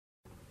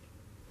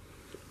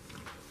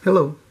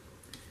Hello,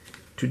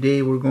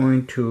 today we're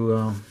going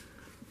to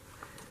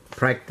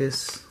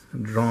practice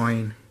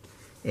drawing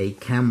a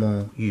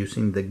camel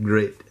using the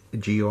grid,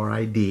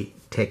 G-R-I-D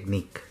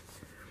technique.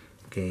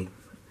 Okay,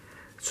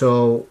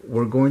 so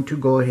we're going to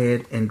go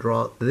ahead and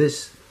draw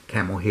this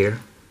camel here,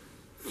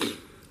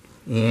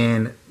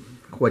 and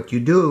what you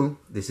do,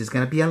 this is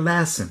going to be a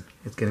lesson.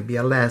 It's going to be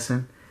a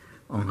lesson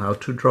on how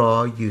to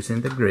draw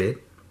using the grid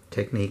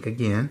technique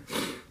again,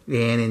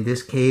 and in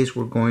this case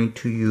we're going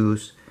to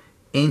use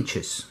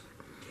inches.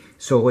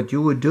 So what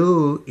you would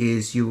do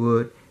is you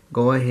would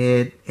go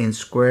ahead and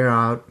square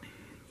out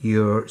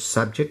your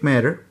subject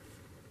matter,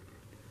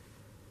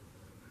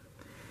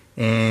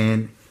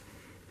 and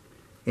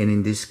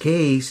in this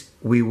case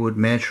we would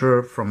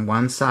measure from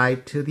one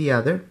side to the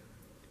other.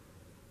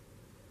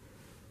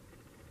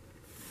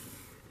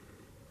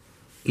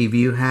 If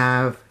you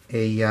have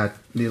a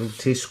little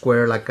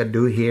T-square like I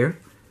do here,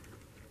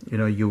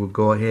 you would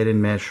go ahead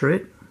and measure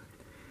it.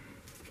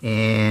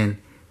 And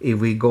if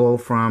we go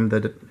from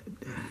the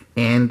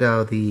end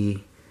of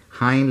the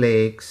hind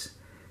legs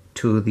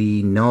to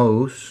the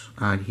nose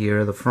out here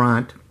at the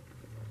front,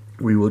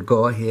 we would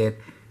go ahead,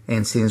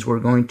 and since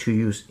we're going to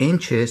use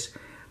inches,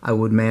 I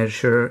would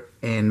measure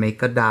and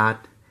make a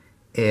dot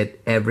at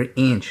every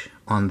inch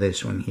on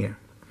this one here.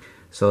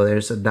 So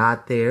there's a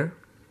dot there.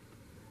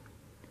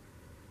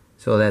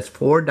 So that's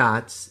 4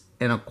 dots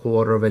and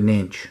 1/4 of an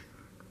inch.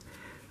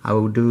 I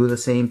will do the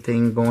same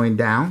thing going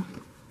down.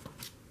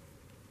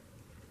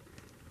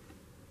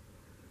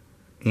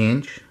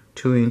 Inch,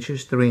 2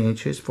 inches, 3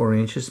 inches, 4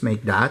 inches,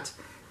 make dots,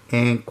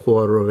 and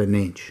 1/4 of an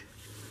inch.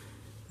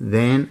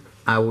 Then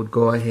I would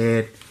go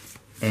ahead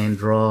and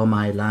draw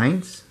my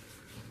lines,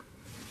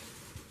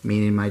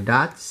 meaning my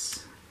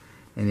dots,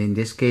 and in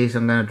this case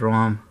I'm going to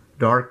draw them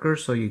darker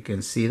so you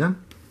can see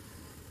them.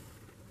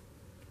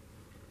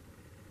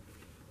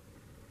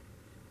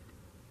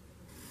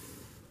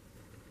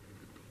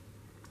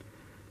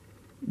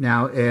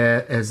 Now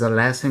as the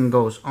lesson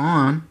goes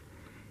on,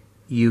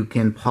 you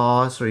can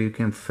pause or you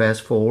can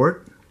fast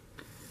forward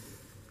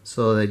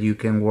so that you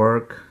can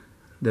work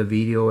the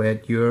video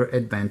at your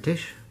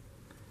advantage.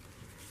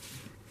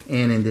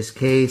 And in this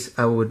case,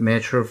 I would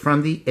measure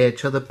from the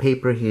edge of the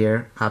paper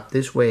here up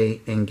this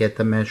way and get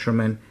the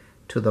measurement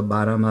to the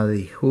bottom of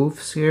the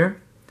hoofs here,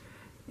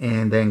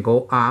 and then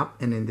go up,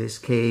 and in this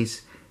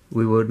case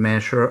we would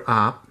measure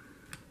up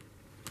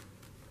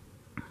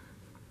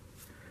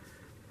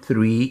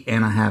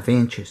 3.5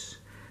 inches.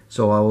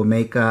 So I will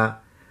make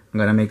I'm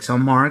gonna make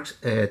some marks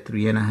at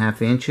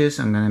 3.5 inches.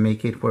 I'm gonna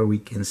make it where we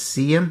can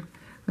see them.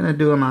 I'm gonna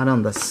do them out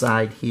on the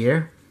side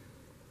here.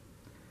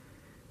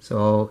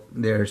 So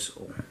there's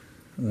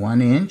 1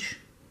 inch,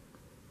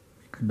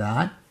 make a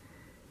dot,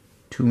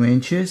 2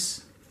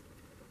 inches,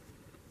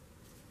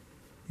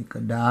 make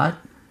a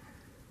dot,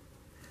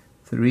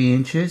 3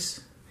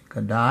 inches, make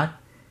a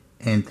dot,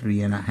 and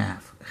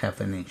 3.5,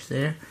 half an inch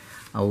there.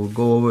 I will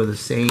go over the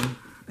same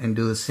and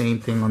do the same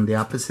thing on the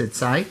opposite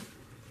side.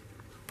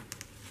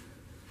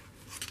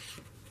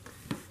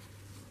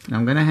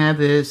 I'm going to have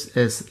this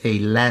as a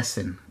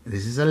lesson.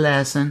 This is a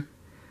lesson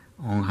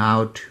on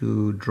how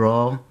to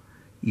draw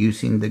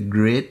using the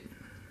grid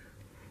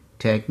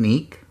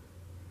technique.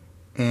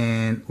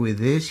 And with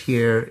this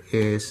here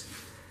is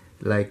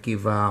like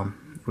if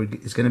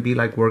it's going to be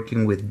like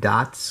working with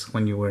dots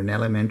when you were in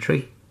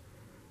elementary,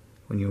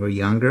 when you were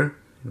younger.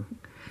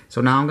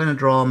 So now I'm going to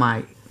draw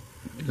my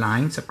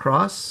lines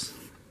across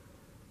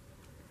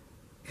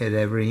at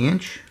every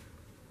inch.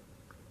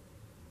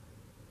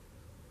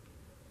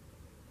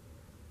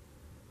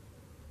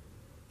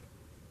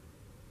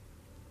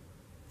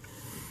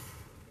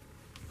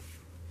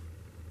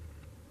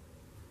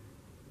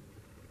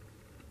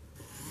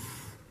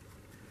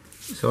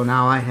 So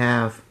now I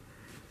have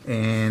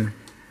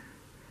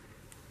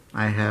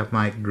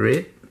my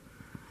grid,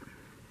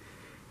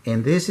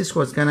 and this is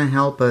what's going to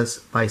help us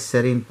by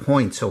setting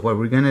points. So what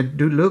we're going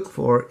to look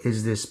for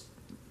is this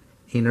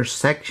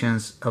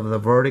intersections of the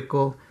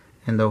vertical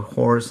and the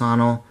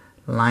horizontal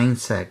line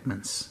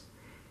segments.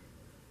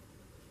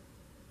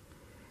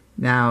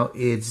 Now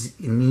it's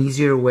an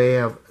easier way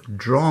of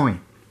drawing,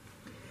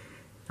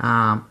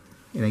 and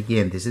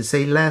again, this is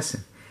a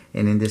lesson,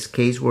 and in this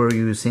case we're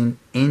using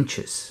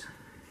inches.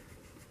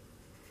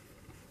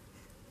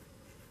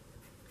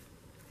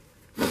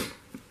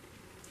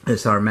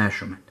 Is our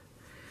measurement.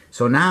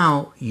 So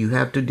now you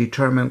have to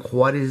determine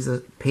what is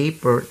the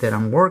paper that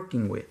I'm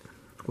working with.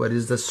 What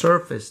is the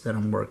surface that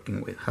I'm working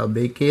with? How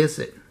big is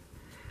it?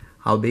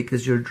 How big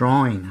is your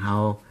drawing?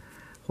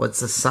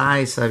 What's the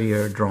size of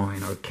your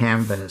drawing or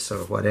canvas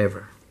or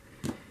whatever?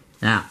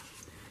 Now,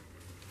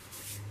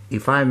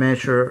 if I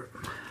measure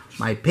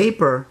my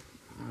paper,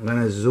 I'm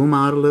going to zoom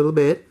out a little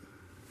bit.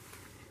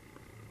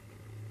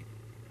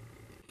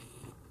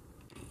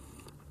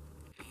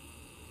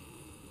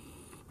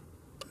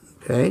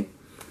 Okay,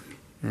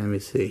 let me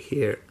see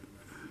here.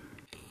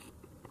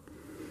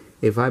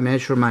 If I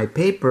measure my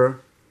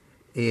paper,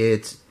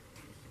 it's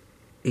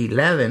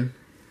 11.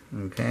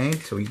 Okay,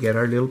 so we get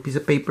our little piece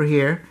of paper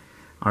here.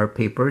 Our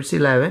paper is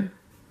 11.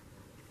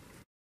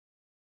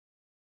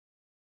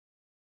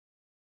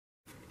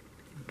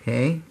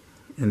 Okay,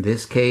 in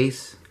this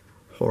case,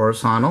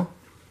 horizontal,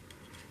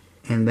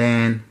 and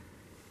then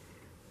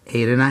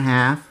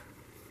 8.5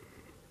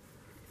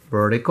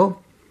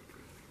 vertical.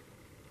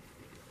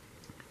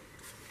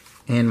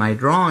 And my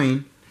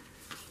drawing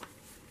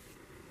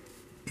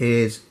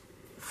is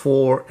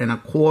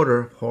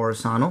 4.25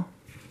 horizontal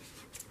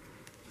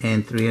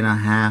and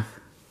 3.5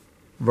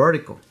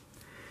 vertical.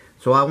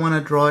 So I want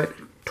to draw it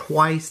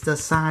twice the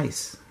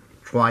size.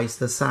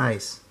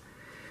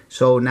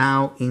 So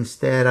now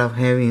instead of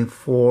having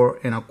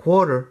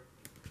 4.25,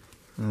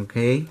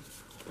 okay,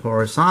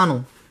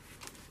 horizontal,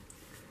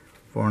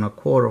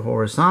 4.25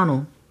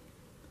 horizontal,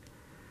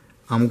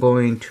 I'm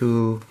going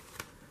to,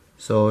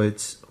 so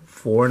it's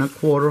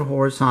 4.25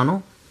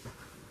 horizontal,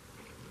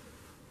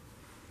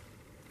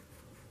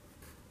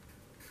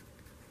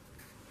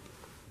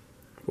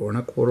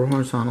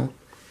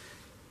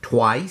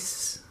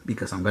 twice,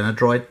 because I'm going to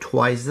draw it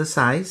twice the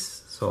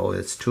size, so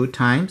it's 2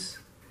 times.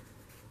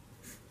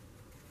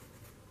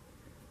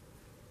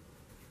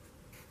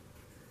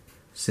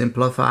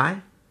 Simplify,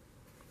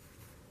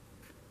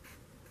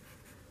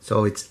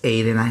 so it's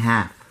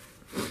 8.5.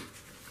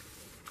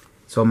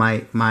 So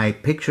my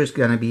picture is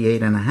going to be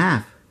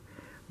 8.5,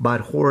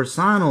 but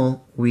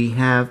horizontal we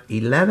have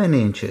 11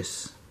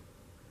 inches.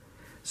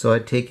 So I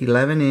take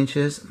 11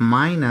 inches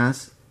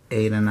minus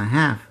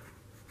 8.5.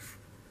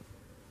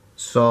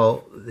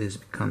 So this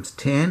becomes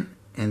 10,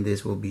 and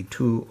this will be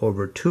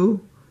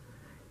 2/2.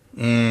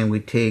 And we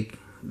take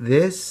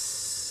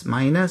this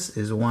minus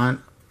is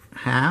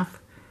 1/2,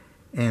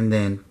 and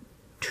then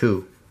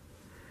 2.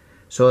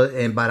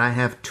 So, but I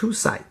have 2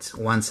 sides,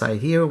 one side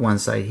here, one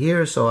side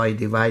here. So I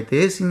divide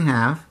this in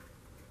half,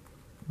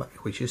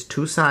 which is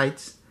 2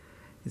 sides.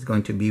 It's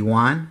going to be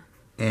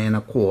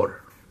 1.25.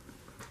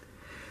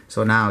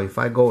 So now if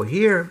I go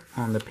here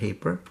on the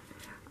paper,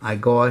 I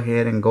go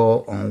ahead and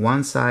go on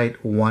one side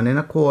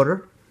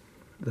 1.25.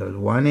 There's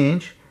 1.25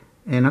 inches.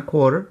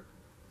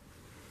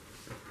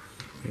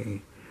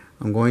 Okay.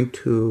 I'm going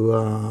to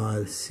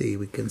let's see,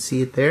 we can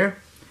see it there.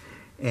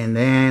 And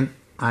then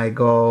I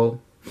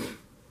go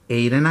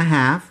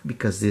 8.5,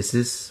 because this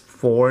is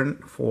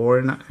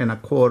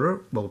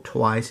 4.25. Well,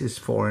 twice is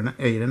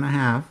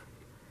 8.5.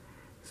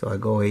 So I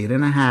go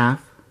 8.5.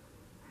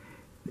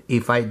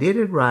 If I did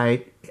it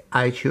right,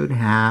 I should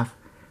have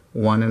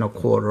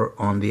 1.25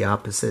 on the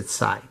opposite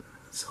side.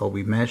 So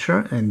we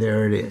measure, and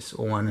there it is,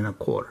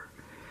 1.25.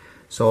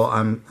 So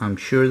I'm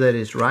sure that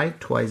is right,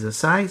 twice the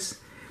size.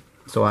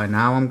 So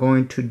now I'm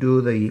going to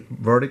do the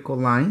vertical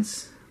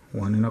lines,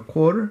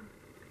 1.25,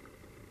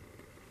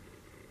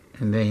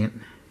 and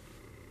then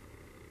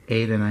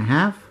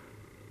 8.5.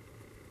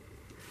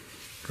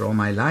 Draw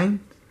my line,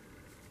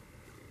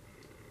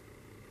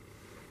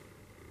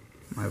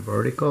 my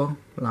vertical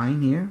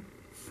line here.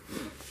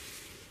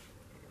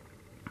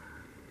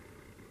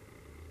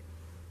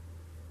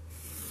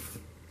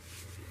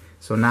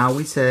 So now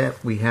we said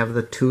we have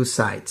the 2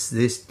 sides.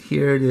 This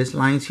here, these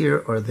lines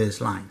here, or these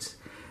lines.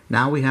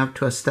 Now we have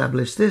to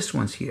establish this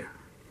ones here.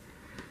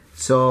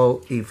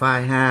 So if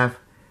I have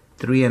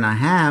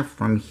 3.5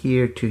 from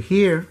here to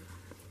here,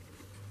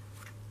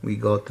 we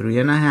go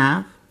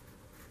 3.5,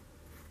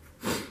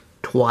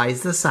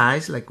 twice the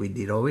size like we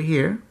did over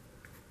here.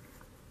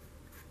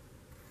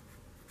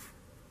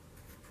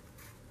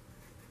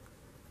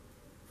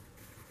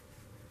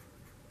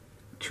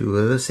 Two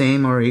of the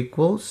same or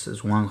equals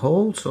is 1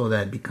 whole, so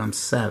that becomes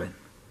 7.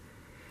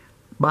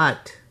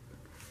 But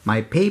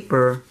my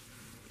paper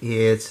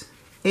is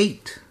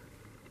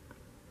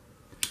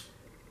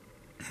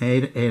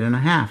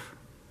 8.5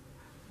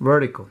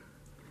 vertical.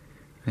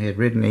 I had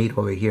written 8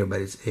 over here,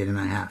 but it's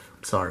 8.5.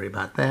 Sorry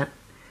about that.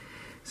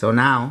 So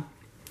now,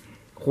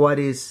 what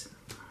is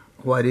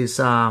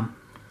half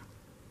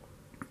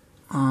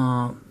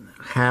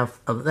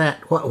of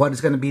that? What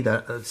is going to be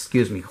the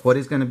what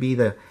is going to be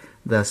the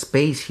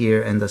space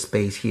here and the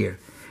space here?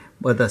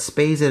 But the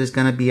space that is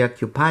going to be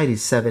occupied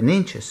is 7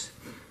 inches.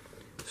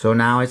 So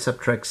now I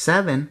subtract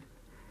 7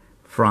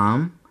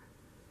 from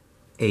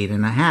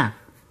 8.5.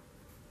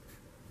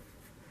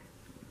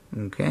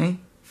 Okay,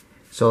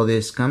 so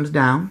this comes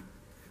down,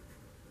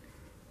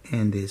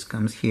 and this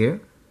comes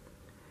here.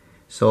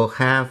 So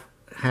half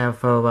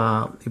of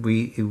if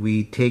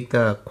we take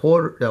the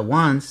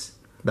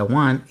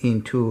one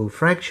into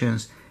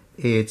fractions,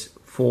 it's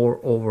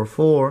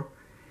 4/4,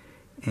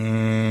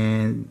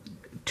 and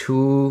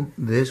 2,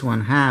 this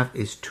 1/2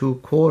 is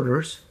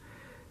 2/4.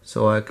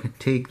 So I can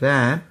take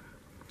that,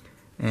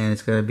 and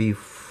it's going to be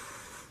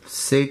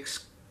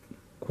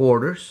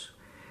 6/4.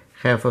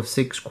 Half of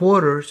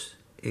 6/4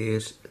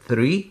 is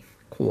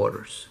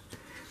 3/4.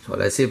 So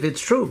let's see if it's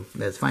true.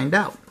 Let's find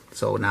out.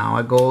 So now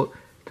I go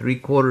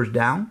 3/4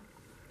 down.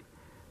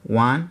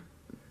 1.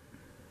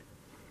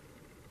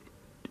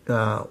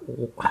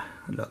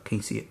 Look, can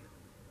you see it?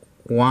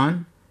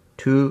 1,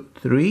 2,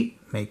 3.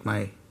 Make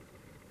my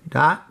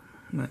dot.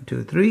 1,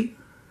 2, 3.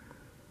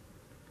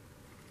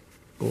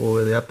 Go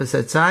over the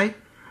opposite side.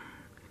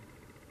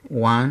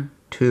 1,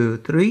 2,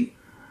 3.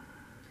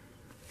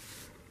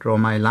 Draw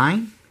my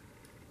line.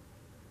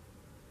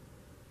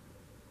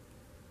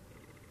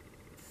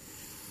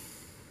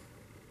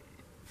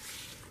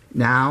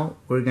 Now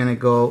we're gonna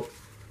go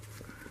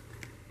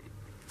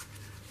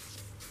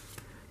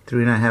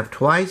 3.5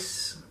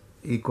 twice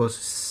equals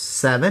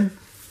 7.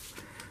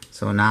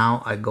 So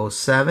now I go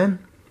 7.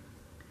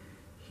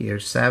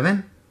 Here's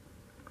 7.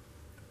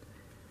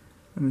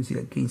 Let me see,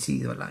 I can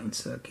see the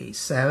lines. Okay,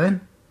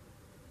 7.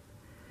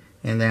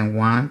 And then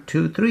 1,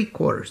 2,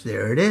 3/4.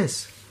 There it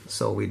is.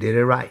 So we did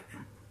it right.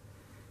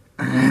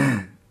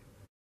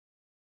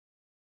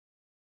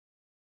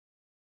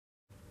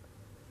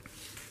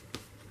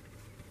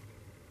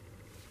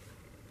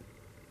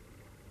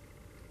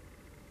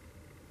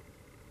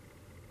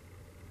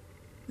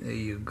 There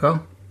you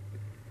go.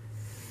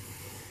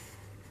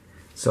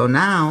 So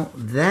now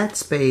that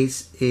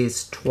space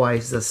is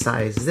twice the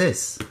size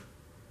this.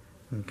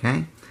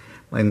 Okay,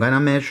 I'm gonna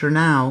measure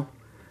now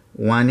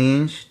 1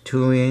 inch,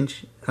 2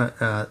 inch,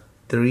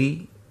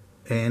 3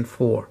 and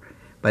 4.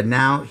 But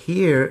now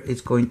here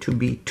it's going to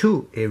be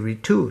 2 every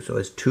 2. So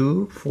it's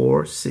 2,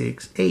 4,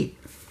 6, 8.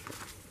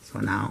 So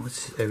now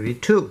it's every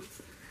 2.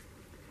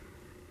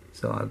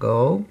 So I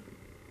go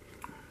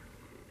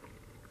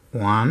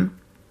 1,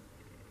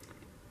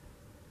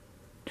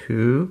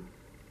 2,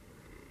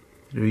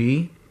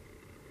 3,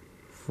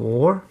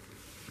 4,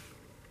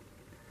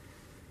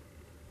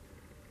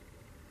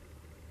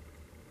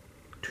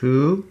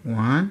 2,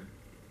 1,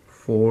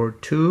 4,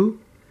 2,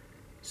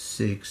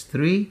 6,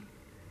 3,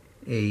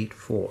 8,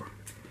 4.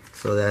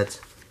 So that's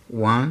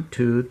 1,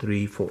 2,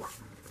 3, 4.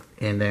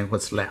 And then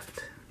what's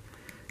left?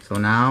 So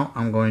now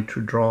I'm going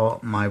to draw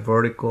my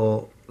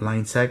vertical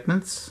line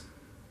segments.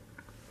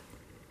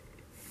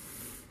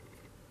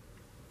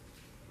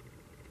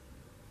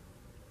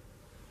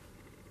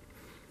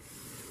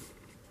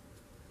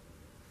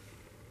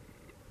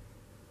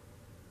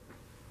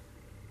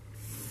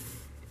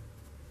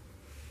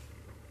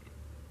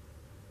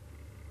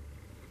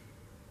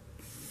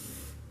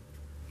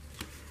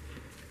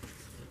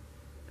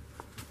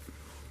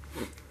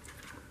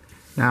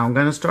 Now I'm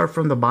going to start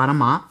from the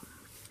bottom up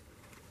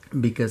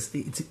because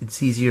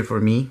it's easier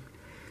for me.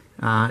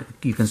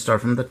 You can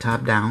start from the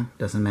top down,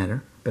 doesn't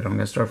matter. But I'm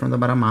going to start from the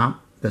bottom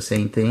up, the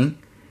same thing.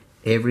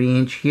 Every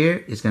inch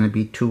here is going to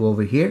be 2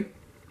 over here.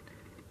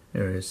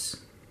 There is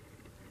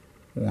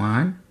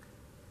 1,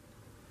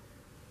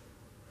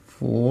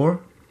 4,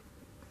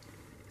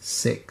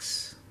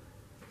 6.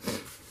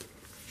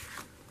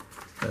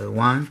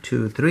 1,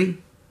 2, 3,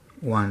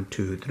 1,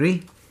 2,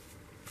 3.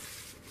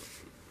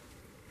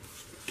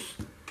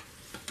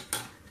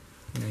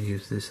 I'm going to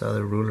use this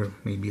other ruler.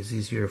 Maybe it's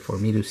easier for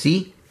me to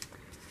see.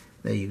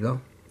 There you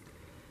go.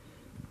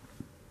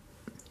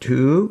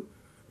 2,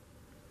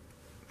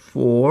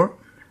 4,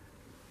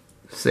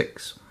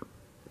 6.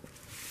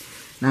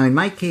 Now in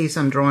my case,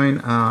 I'm drawing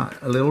a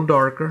little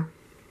darker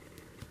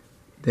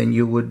than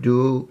you would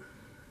do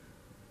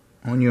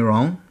on your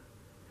own,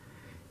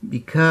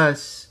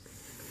 because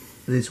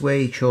this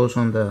way it shows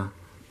on the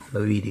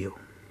video.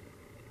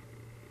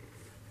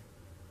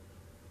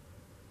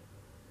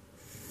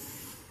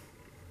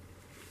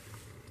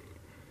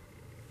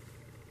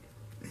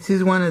 This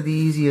is one of the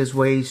easiest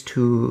ways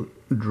to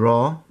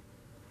draw,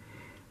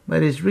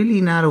 but it's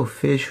really not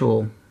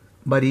official,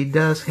 but it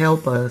does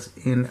help us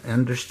in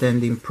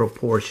understanding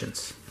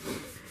proportions.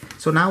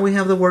 So now we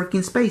have the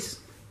working space.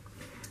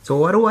 So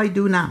what do I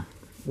do now?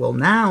 Well,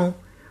 now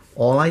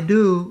all I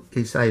do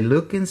is I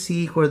look and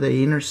see where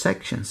the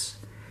intersections.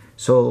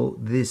 So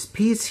this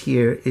piece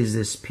here is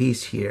this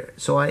piece here.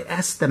 So I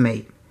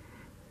estimate.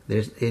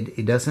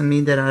 It doesn't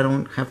mean that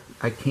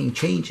I can't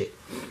change it.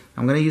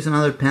 I'm going to use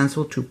another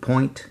pencil to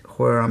point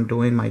where I'm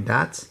doing my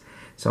dots.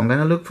 So I'm going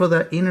to look for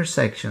the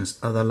intersections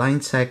of the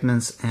line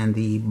segments and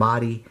the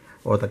body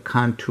or the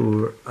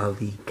contour of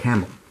the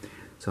camel.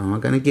 So I'm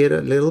going to get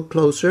a little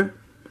closer.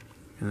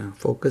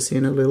 Focus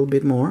in a little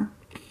bit more.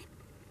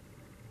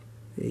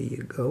 There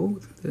you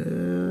go.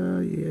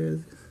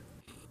 Yes.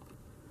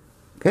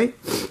 Okay.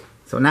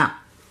 So now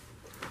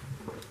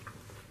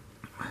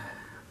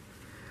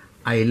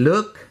I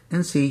look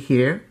and see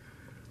here,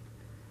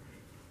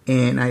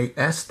 and I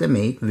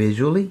estimate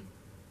visually.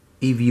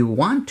 If you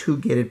want to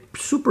get it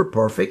super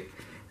perfect,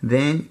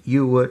 then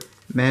you would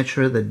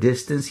measure the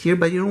distance here,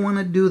 but you don't want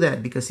to do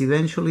that because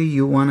eventually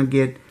you want to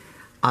get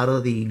out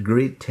of the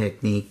grid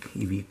technique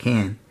if you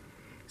can.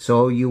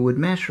 So you would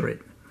measure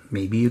it.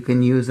 Maybe you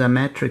can use a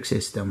metric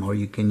system, or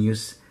you can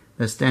use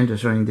the standard.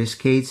 So in this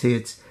case,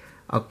 it's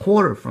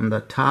 1/4 from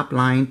the top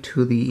line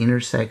to the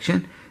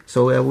intersection.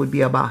 So it would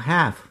be about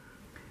half.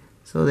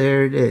 So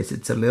there it is.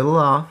 It's a little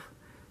off.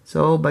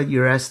 So, but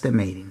you're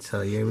estimating.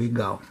 So here we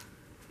go.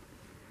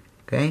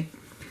 Okay.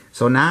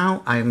 So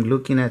now I'm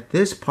looking at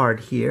this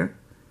part here,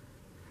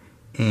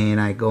 and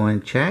I go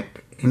and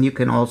check, and you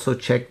can also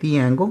check the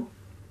angle.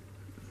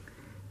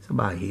 It's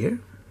about here.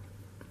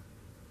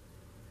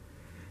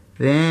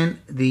 Then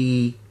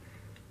the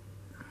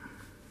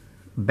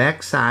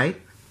back side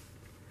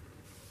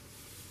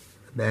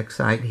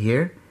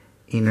here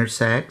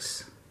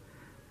intersects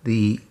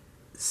the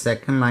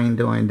second line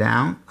going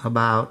down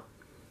about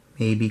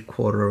maybe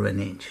 1/4 of an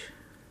inch.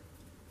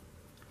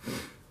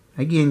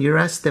 Again, you're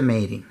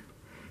estimating.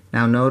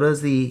 Now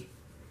notice the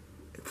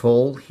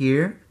fold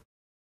here.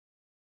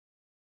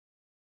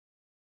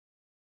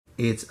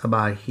 It's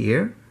about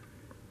here.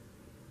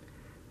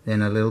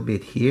 Then a little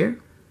bit here.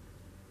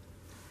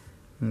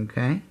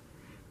 Okay.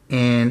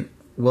 And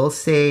we'll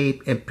say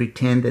and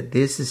pretend that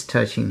this is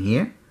touching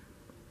here.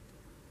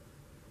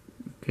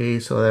 Okay,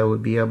 so that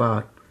would be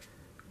about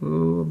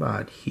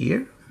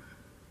here.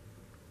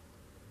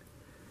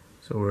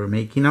 So we're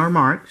making our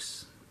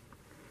marks.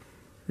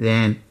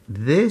 Then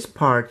this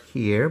part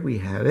here, we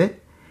have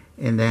it.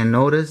 And then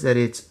notice that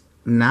it's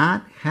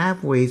not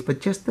halfway,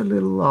 but just a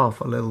little off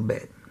a little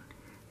bit.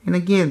 And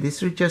again,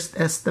 these are just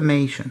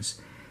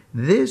estimations.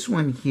 This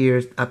one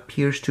here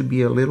appears to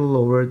be a little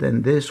lower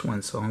than this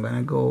one. So I'm going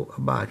to go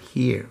about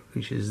here,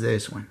 which is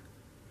this one.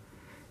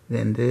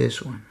 Then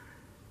this one.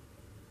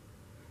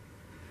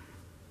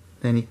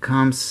 Then it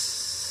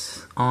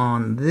comes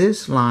on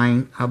this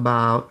line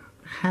about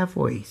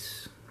halfway.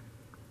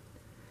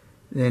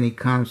 Then it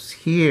comes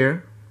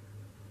here.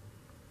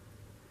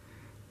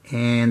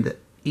 And the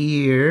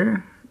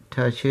ear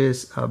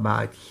touches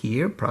about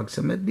here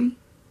approximately.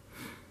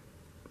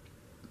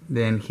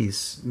 Then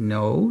his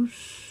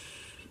nose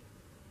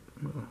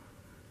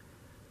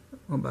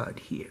about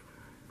here.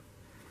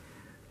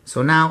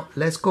 So now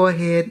let's go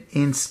ahead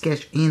and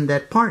sketch in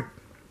that part.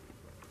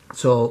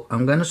 So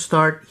I'm going to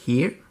start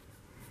here,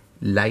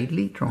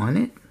 lightly drawing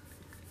it.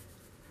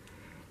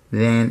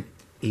 Then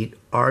it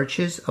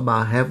arches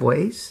about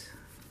halfway.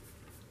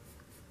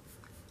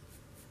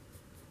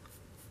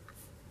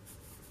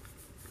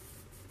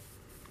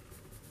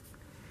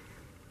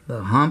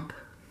 The hump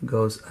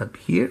goes up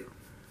here.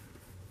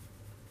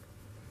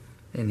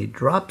 And it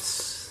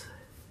drops.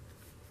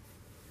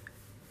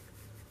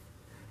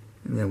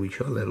 And then we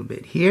show a little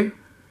bit here.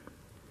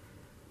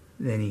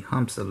 Then he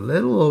humps a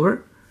little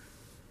over.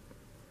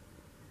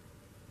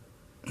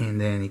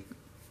 And then it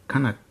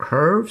kind of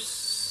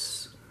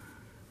curves.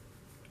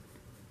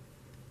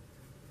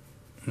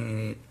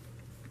 And it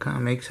kind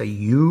of makes a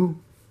U.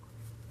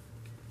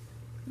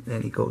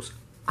 Then it goes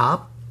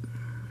up.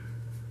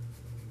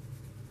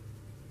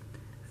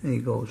 And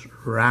it goes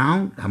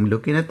round. I'm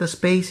looking at the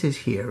spaces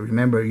here.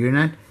 Remember, you're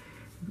not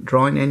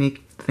drawing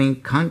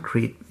anything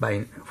concrete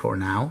for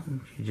now.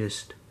 You're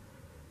just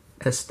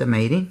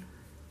estimating.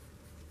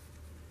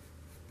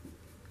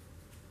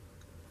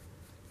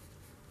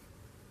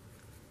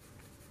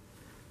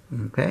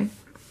 Okay.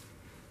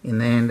 And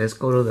then let's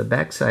go to the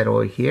back side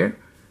over here.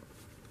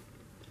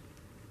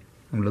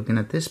 I'm looking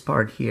at this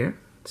part here.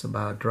 It's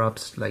about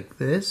drops like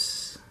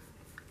this.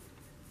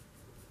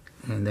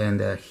 And then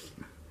the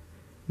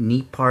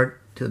knee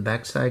part to the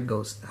back side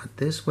goes out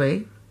this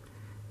way.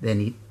 Then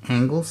it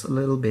angles a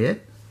little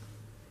bit.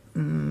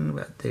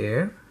 About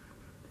there.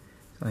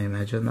 So I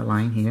imagine the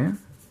line here.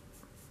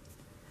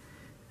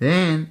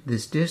 Then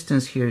this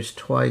distance here is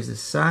twice the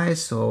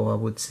size, so I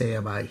would say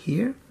about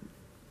here.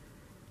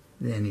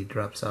 Then it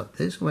drops out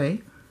this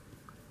way.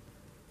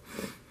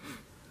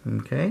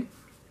 Okay.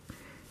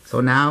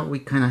 So now we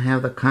kind of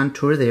have the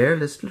contour there.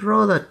 Let's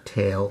draw the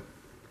tail.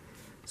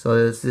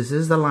 So this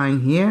is the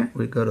line here.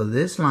 We go to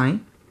this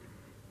line.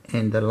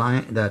 And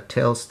the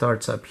tail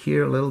starts up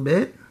here a little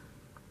bit.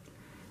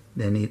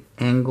 Then it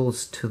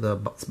angles to the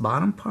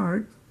bottom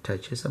part,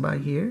 touches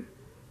about here.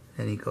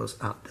 Then it goes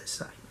out this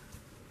side.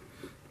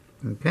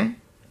 Okay?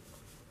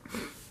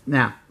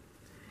 Now,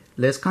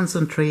 let's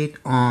concentrate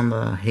on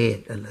the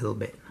head a little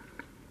bit.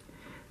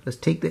 Let's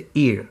take the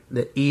ear.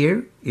 The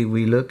ear, if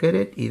we look at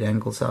it, it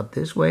angles out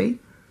this way.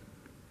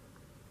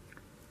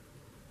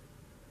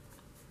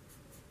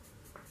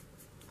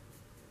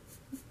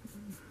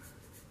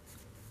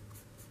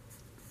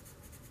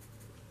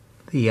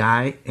 The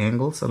eye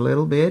angles a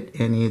little bit,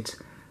 and it's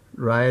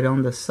right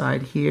on the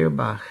side here,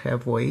 about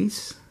halfway.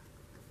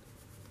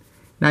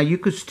 Now you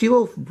could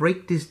still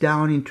break this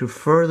down into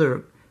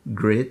further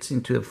grids,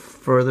 into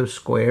further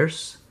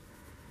squares,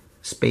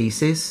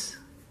 spaces,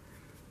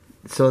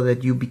 so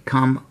that you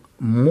become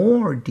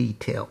more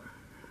detailed.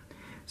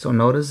 So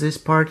notice this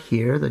part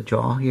here, the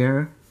jaw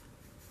here,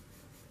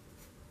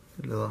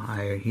 a little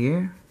higher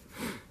here,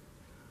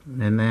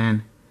 and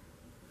then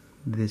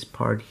this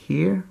part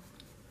here.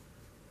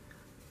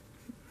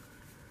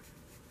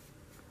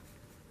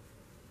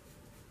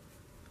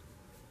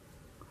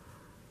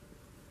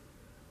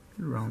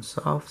 Rounds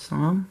off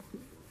some.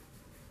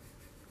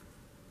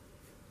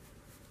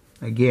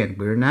 Again,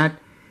 we're not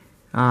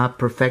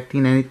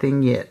perfecting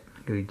anything yet.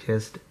 We're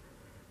just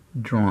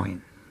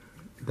drawing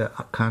the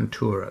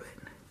contour of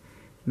it.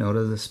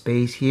 Notice the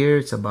space here,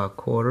 it's about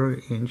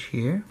 1/4 inch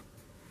here.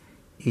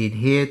 It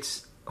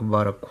hits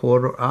about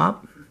 1/4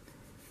 up,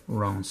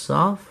 rounds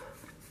off.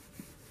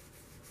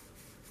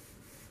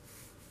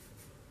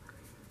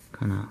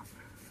 Kind of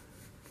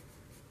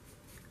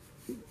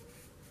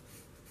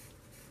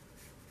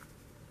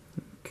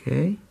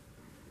okay.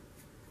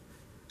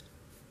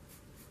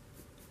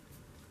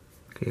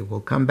 Okay,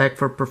 we'll come back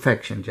for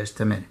perfection just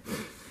a minute.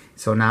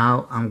 So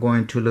now I'm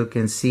going to look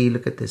and see,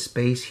 look at the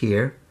space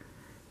here.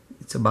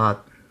 It's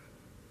about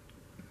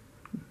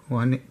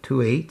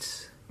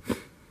 1/2.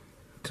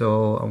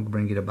 So I'll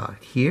bring it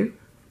about here.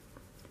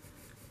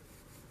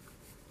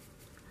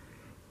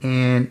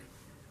 And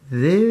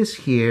this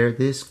here,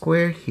 this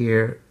square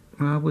here,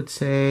 I would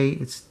say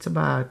it's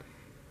about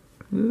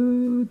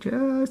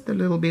just a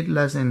little bit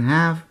less than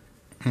half,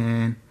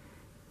 and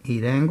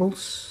 8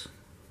 angles.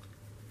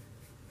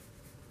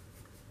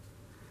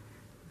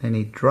 Then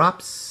it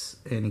drops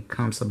and it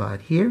comes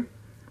about here.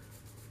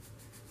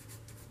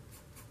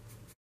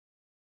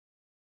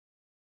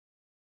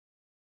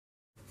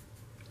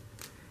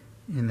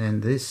 And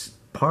then this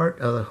part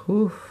of the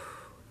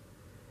hoof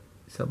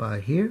is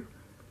about here.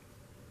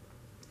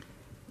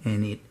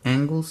 And it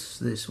angles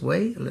this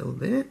way a little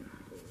bit.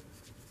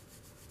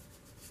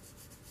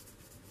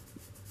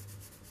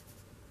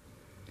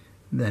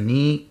 The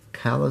knee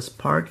callus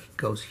part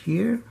goes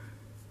here.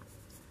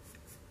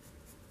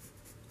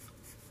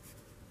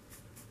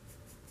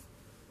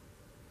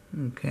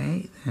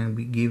 Okay, then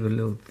we give a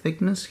little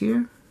thickness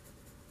here.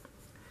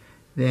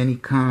 Then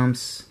it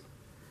comes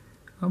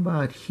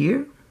about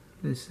here,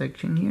 this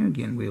section here.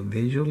 Again, we'll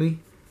visually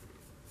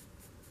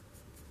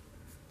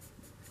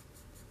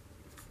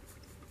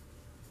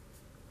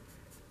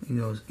it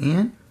goes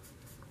in.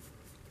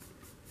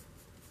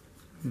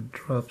 It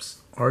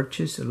drops,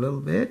 arches a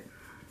little bit,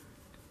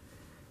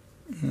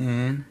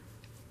 and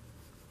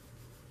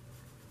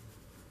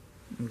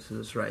this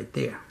is right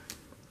there.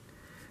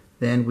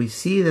 Then we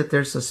see that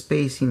there's a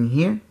space in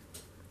here,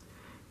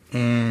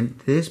 and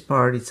this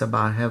part is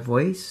about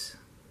halfway,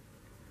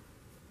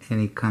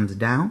 and it comes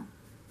down,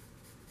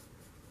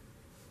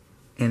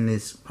 and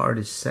this part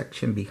is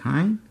section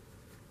behind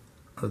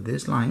of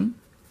this line.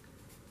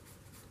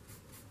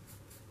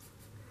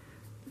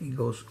 It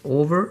goes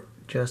over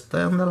just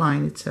on the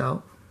line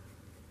itself,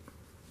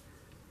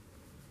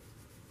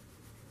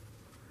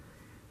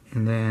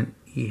 and then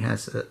it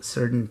has a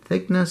certain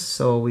thickness,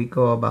 so we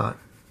go about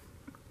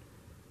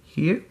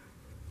here,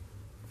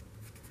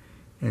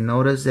 and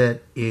notice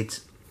that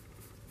it's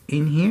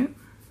in here,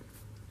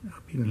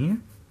 up in here.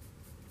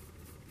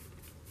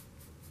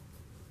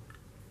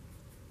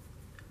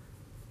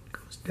 It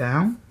goes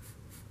down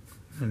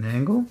an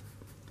angle,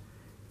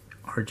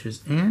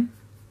 arches in.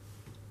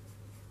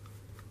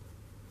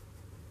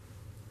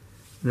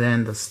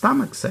 Then the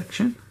stomach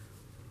section.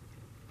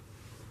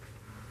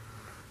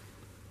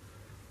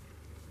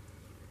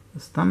 The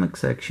stomach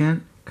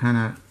section kind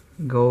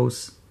of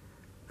goes,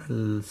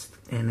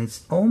 and it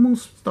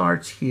almost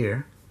starts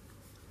here,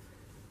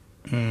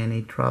 and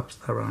it drops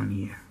around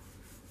here.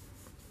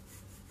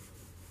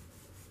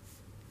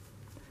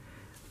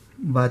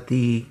 But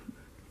the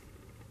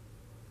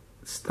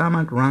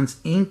stomach runs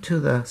into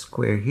the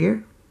square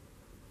here,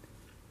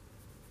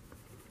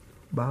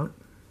 about,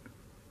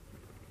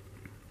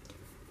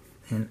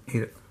 and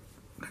it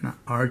kind of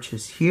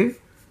arches here,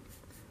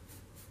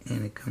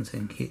 and it comes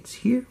and hits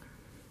here.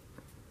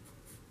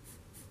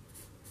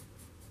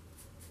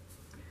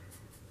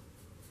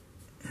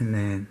 And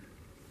then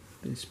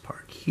this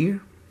part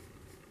here.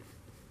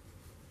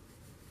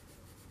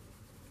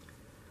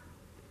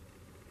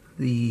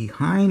 The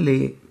hind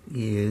leg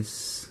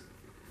is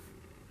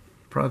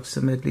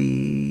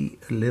approximately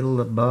a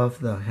little above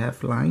the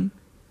half line,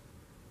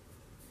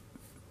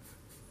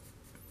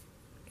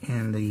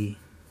 and the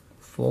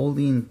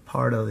folding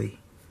part of the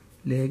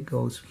leg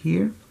goes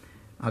here.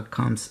 It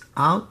comes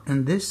out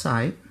on this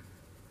side,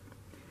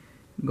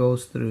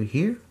 goes through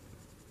here,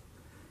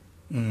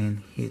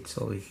 and hits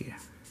over here.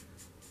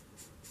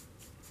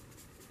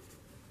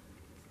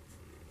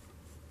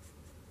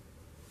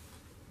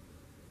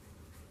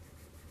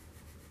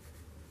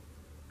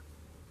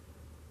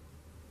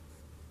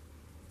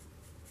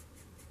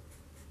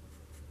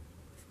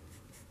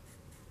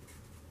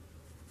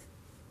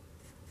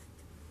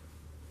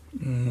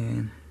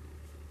 And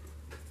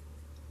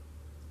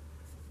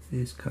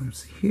this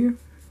comes here,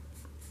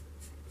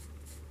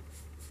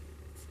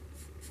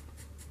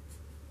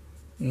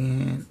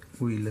 and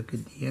we look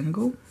at the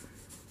angle.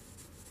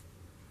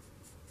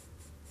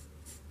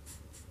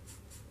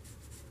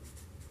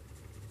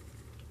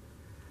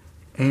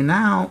 And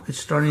now it's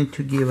starting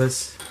to give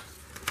us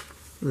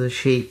the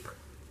shape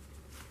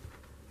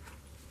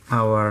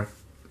our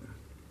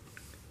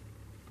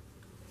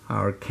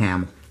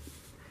camel.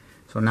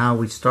 So now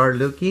we start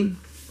looking,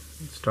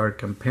 start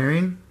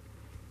comparing,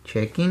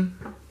 checking,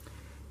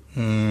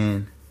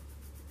 and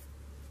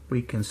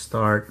we can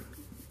start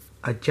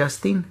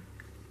adjusting.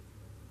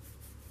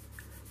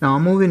 Now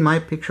I'm moving my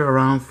picture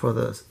around for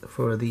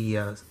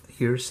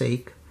your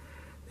sake,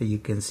 that you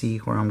can see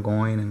where I'm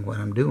going and what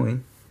I'm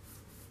doing.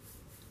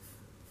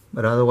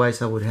 But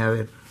otherwise I would have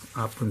it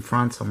up in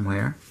front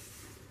somewhere,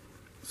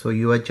 so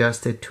you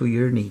adjust it to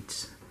your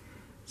needs.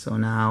 So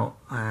now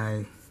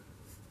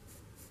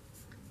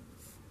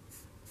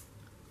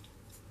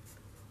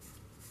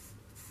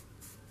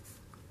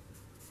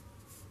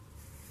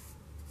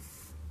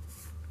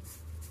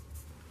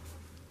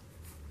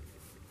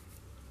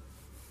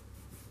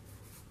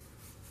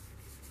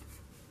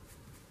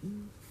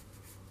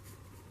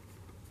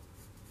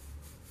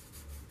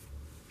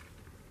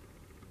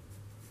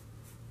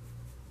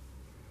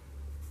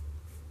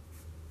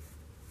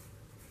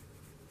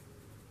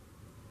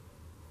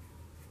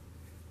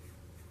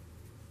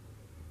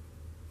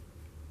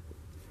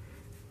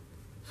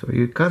So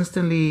you're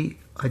constantly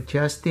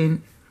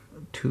adjusting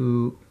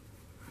to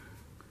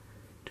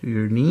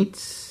your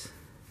needs.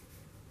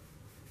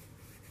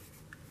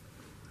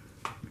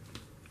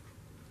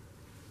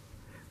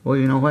 Well,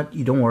 you know what?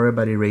 You don't worry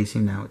about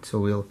erasing out.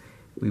 So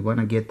we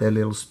want to get that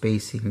little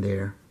spacing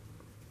there.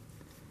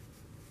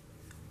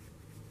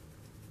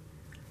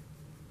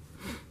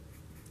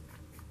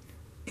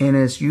 And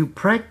as you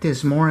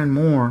practice more and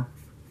more,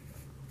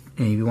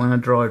 and if you want to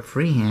draw it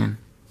freehand,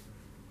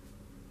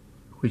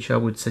 which I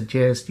would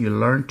suggest you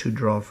learn to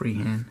draw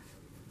freehand.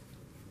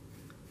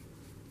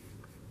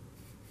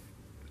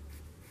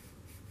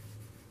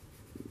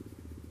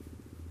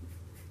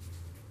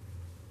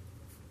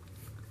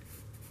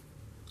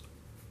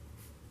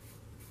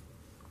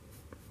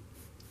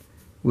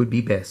 Would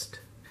be best.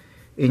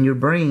 In your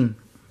brain,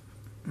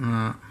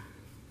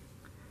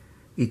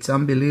 it's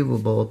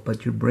unbelievable,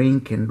 but your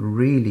brain can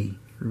really,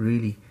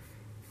 really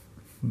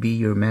be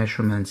your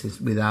measurements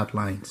without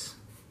lines.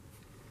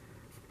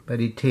 But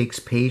it takes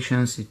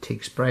patience, it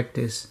takes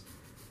practice.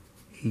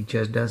 It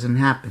just doesn't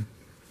happen.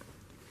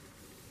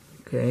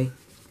 Okay?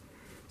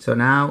 So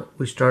now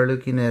we start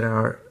looking at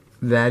our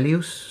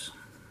values,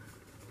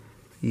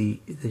 the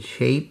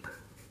shape,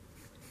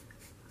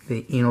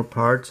 the inner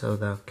parts of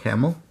the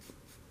camel.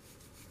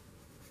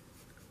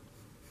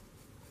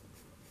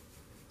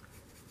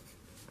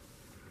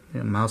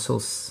 The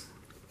muscles.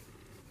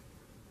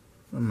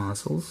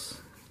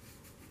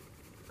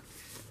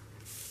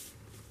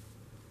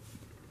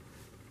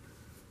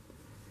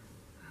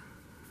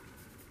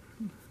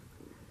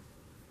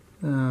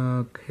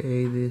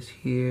 Okay, this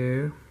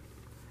here,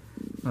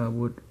 I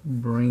would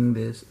bring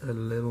this a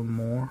little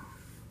more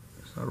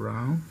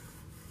around.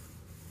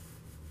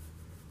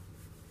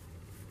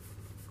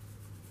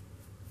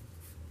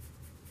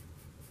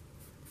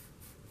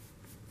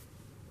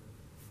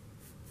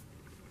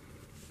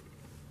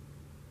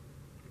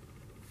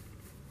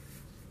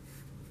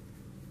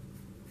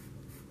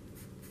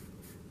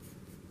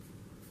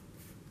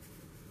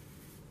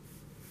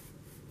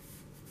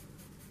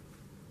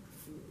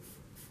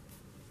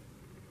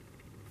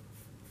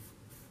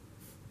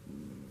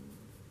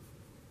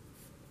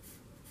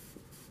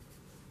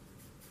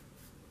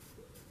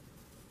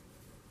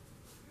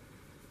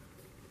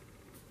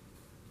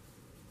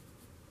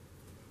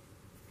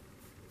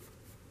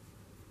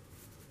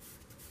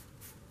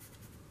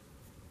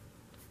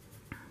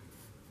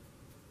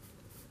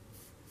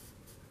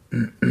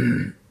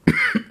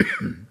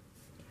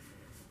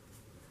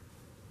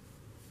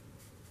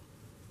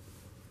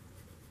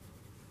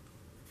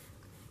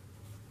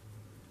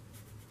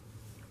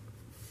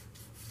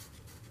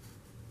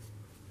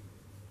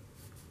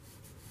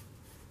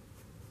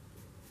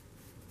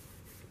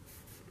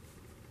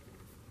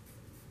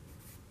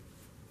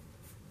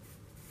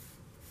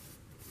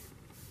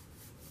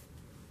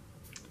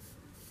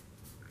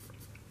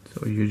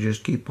 So you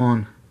just keep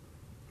on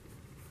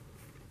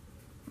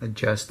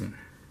adjusting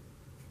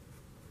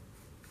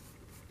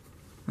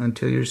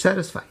until you're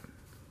satisfied.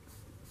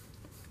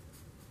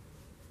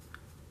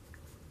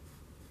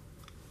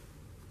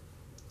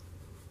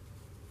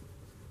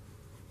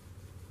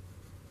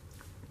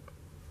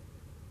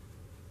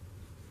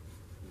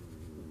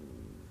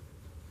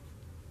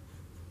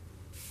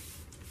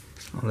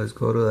 Now let's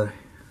go to the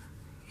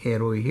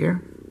head over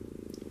here.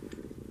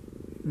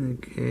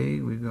 Okay,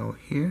 we go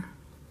here.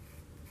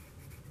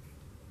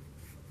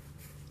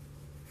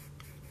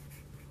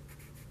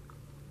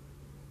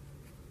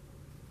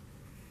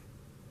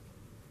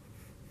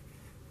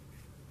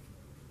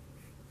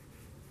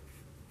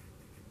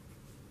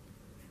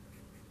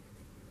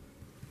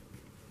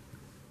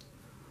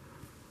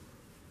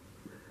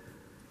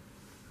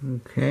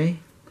 Okay,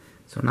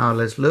 so now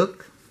let's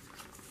look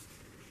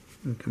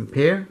and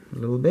compare a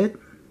little bit.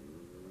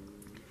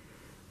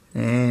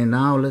 And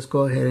now let's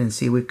go ahead and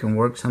see if we can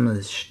work some of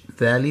the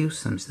values,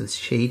 some of the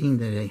shading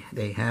that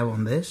they have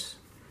on this.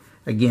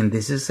 Again,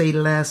 this is a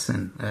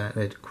lesson,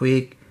 a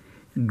quick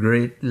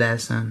grid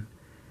lesson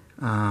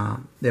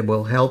that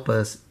will help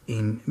us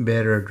in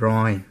better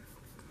drawing.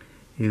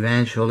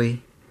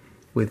 Eventually,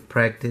 with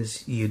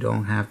practice, you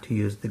don't have to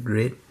use the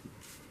grid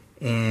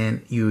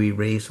and you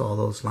erase all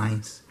those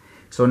lines.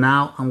 So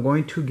now I'm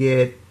going to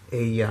get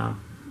a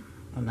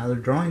another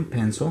drawing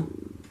pencil,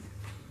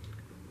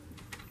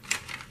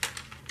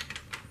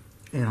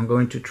 and I'm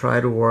going to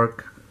try to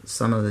work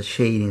some of the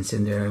shadings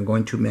in there. I'm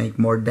going to make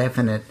more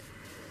definite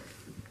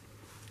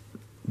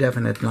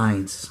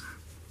lines.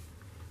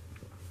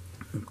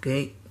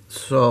 Okay,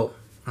 so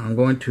I'm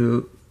going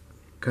to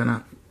kind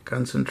of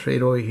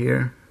concentrate over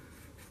here.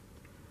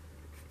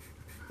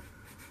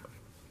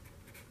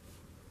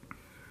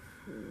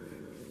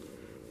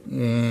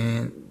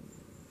 And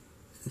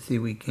see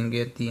if we can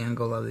get the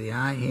angle of the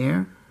eye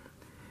here.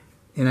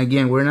 And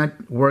again, we're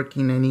not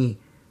working any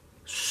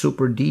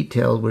super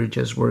detailed, we're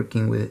just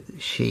working with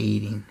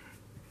shading,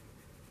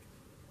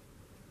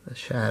 the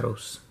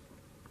shadows.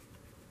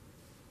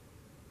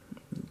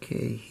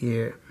 Okay,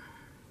 here.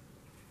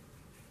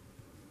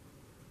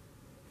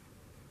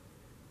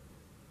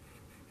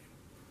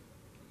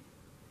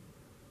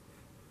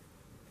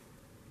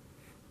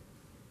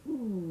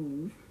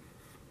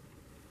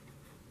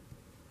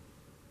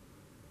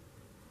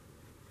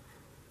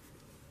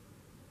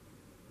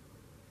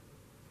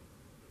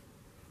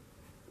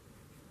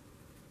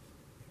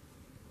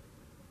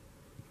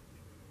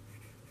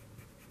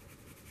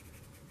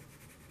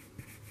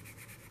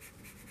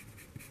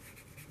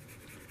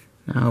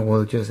 Now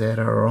we'll just add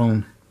our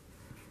own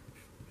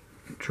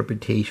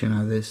interpretation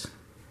of this.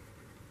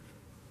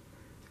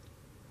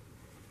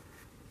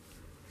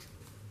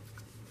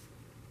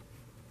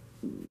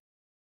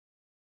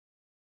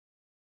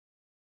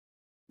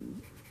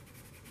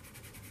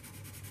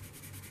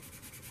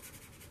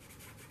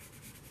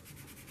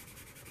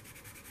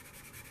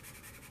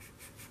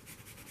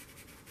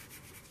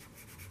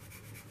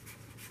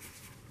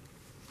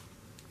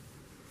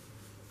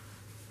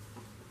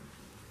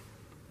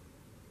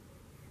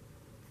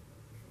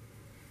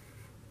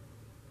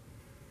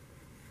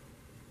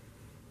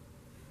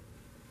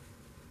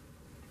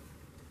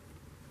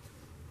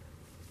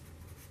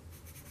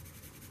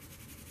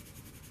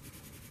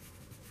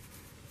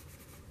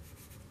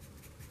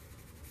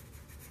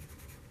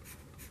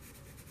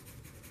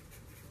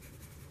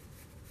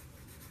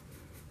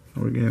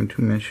 We're getting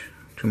too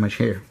much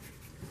here.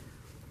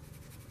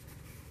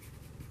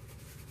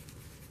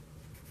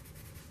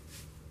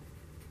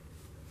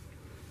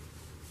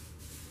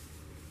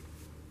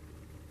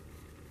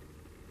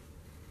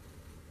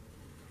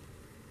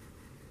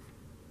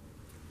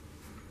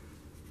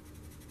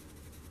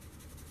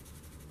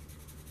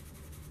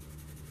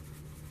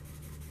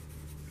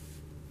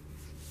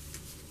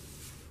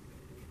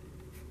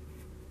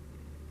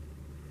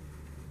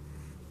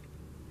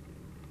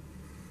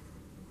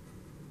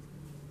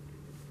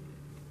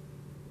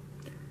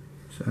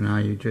 So now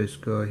you just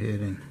go ahead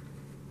and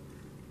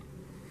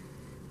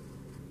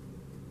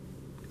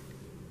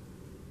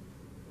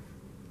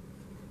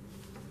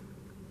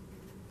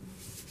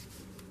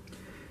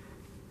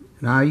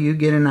now you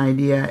get an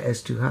idea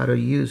as to how to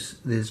use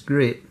this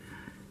grid.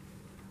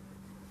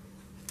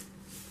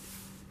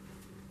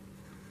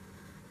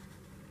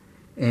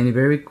 And it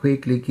very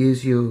quickly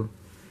gives you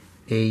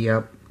a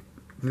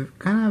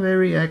kind of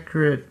very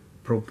accurate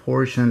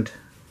proportioned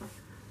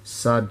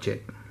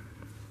subject.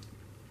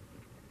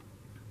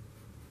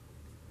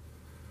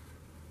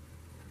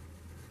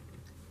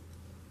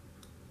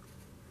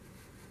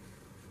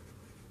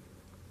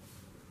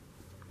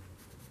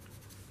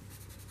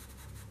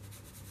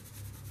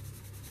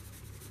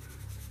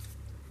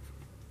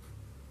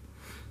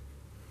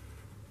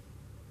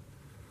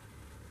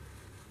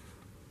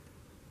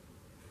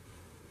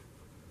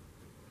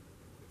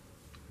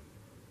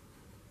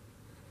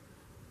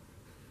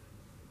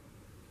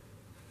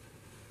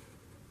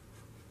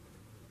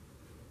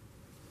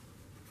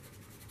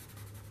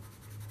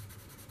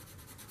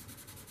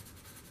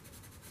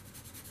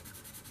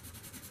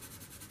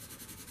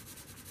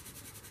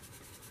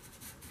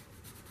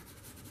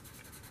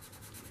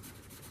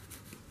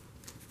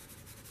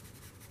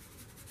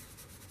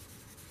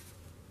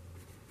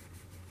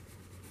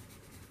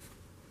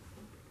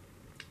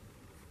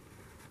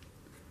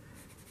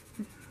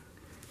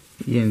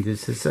 And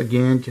this is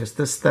again just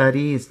a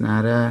study. It's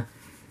not a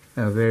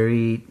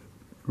very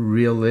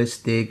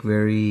realistic,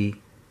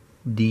 very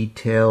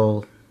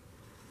detailed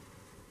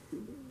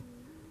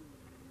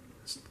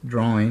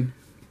drawing.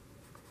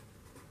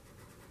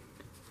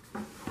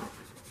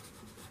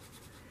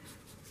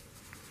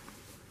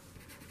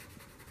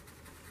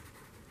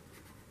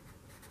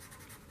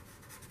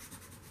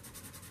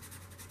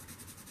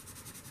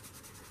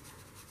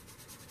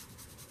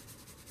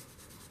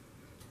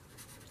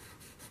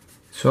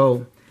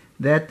 So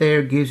that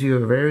there gives you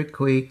a very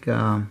quick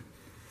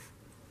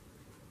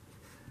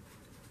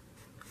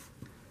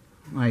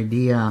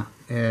idea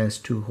as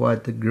to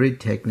what the grid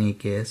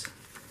technique is.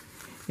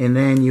 And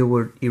then you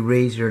would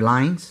erase your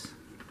lines.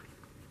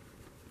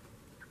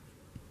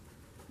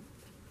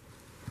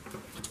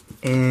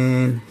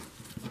 And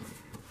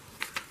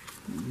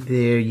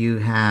there you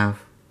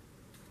have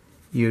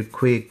your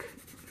quick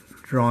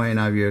drawing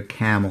of your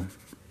camel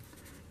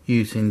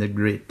using the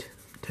grid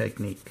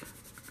technique.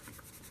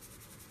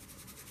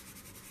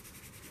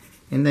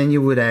 And then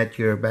you would add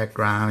your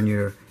background,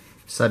 your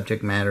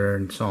subject matter,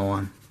 and so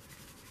on.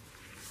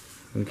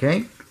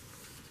 Okay?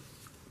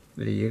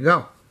 There you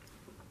go.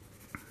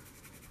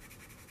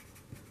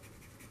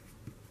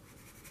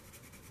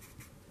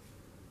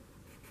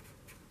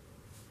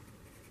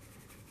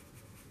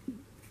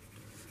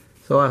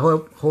 So I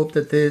hope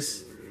that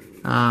this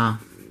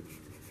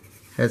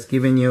has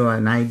given you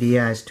an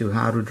idea as to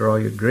how to draw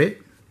your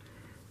grid.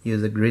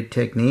 Use the grid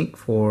technique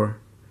for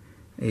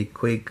a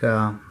quick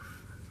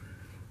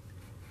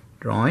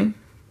drawing.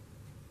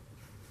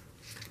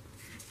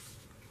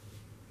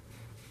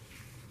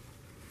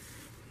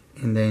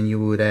 And then you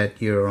would add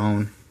your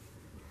own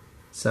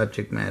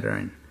subject matter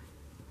and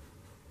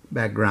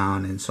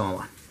background and so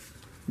on.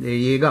 There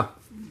you go.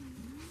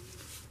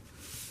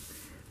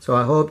 So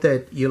I hope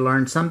that you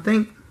learned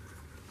something.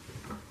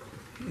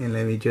 And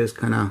let me just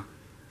kind of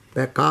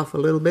back off a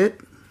little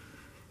bit.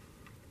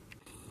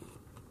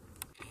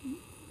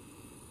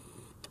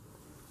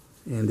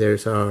 And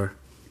there's our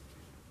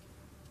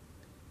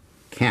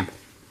Camel.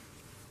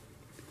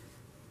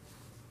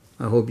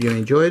 I hope you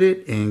enjoyed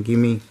it, and give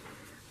me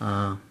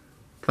a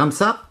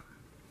thumbs up,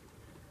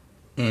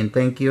 and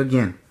thank you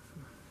again.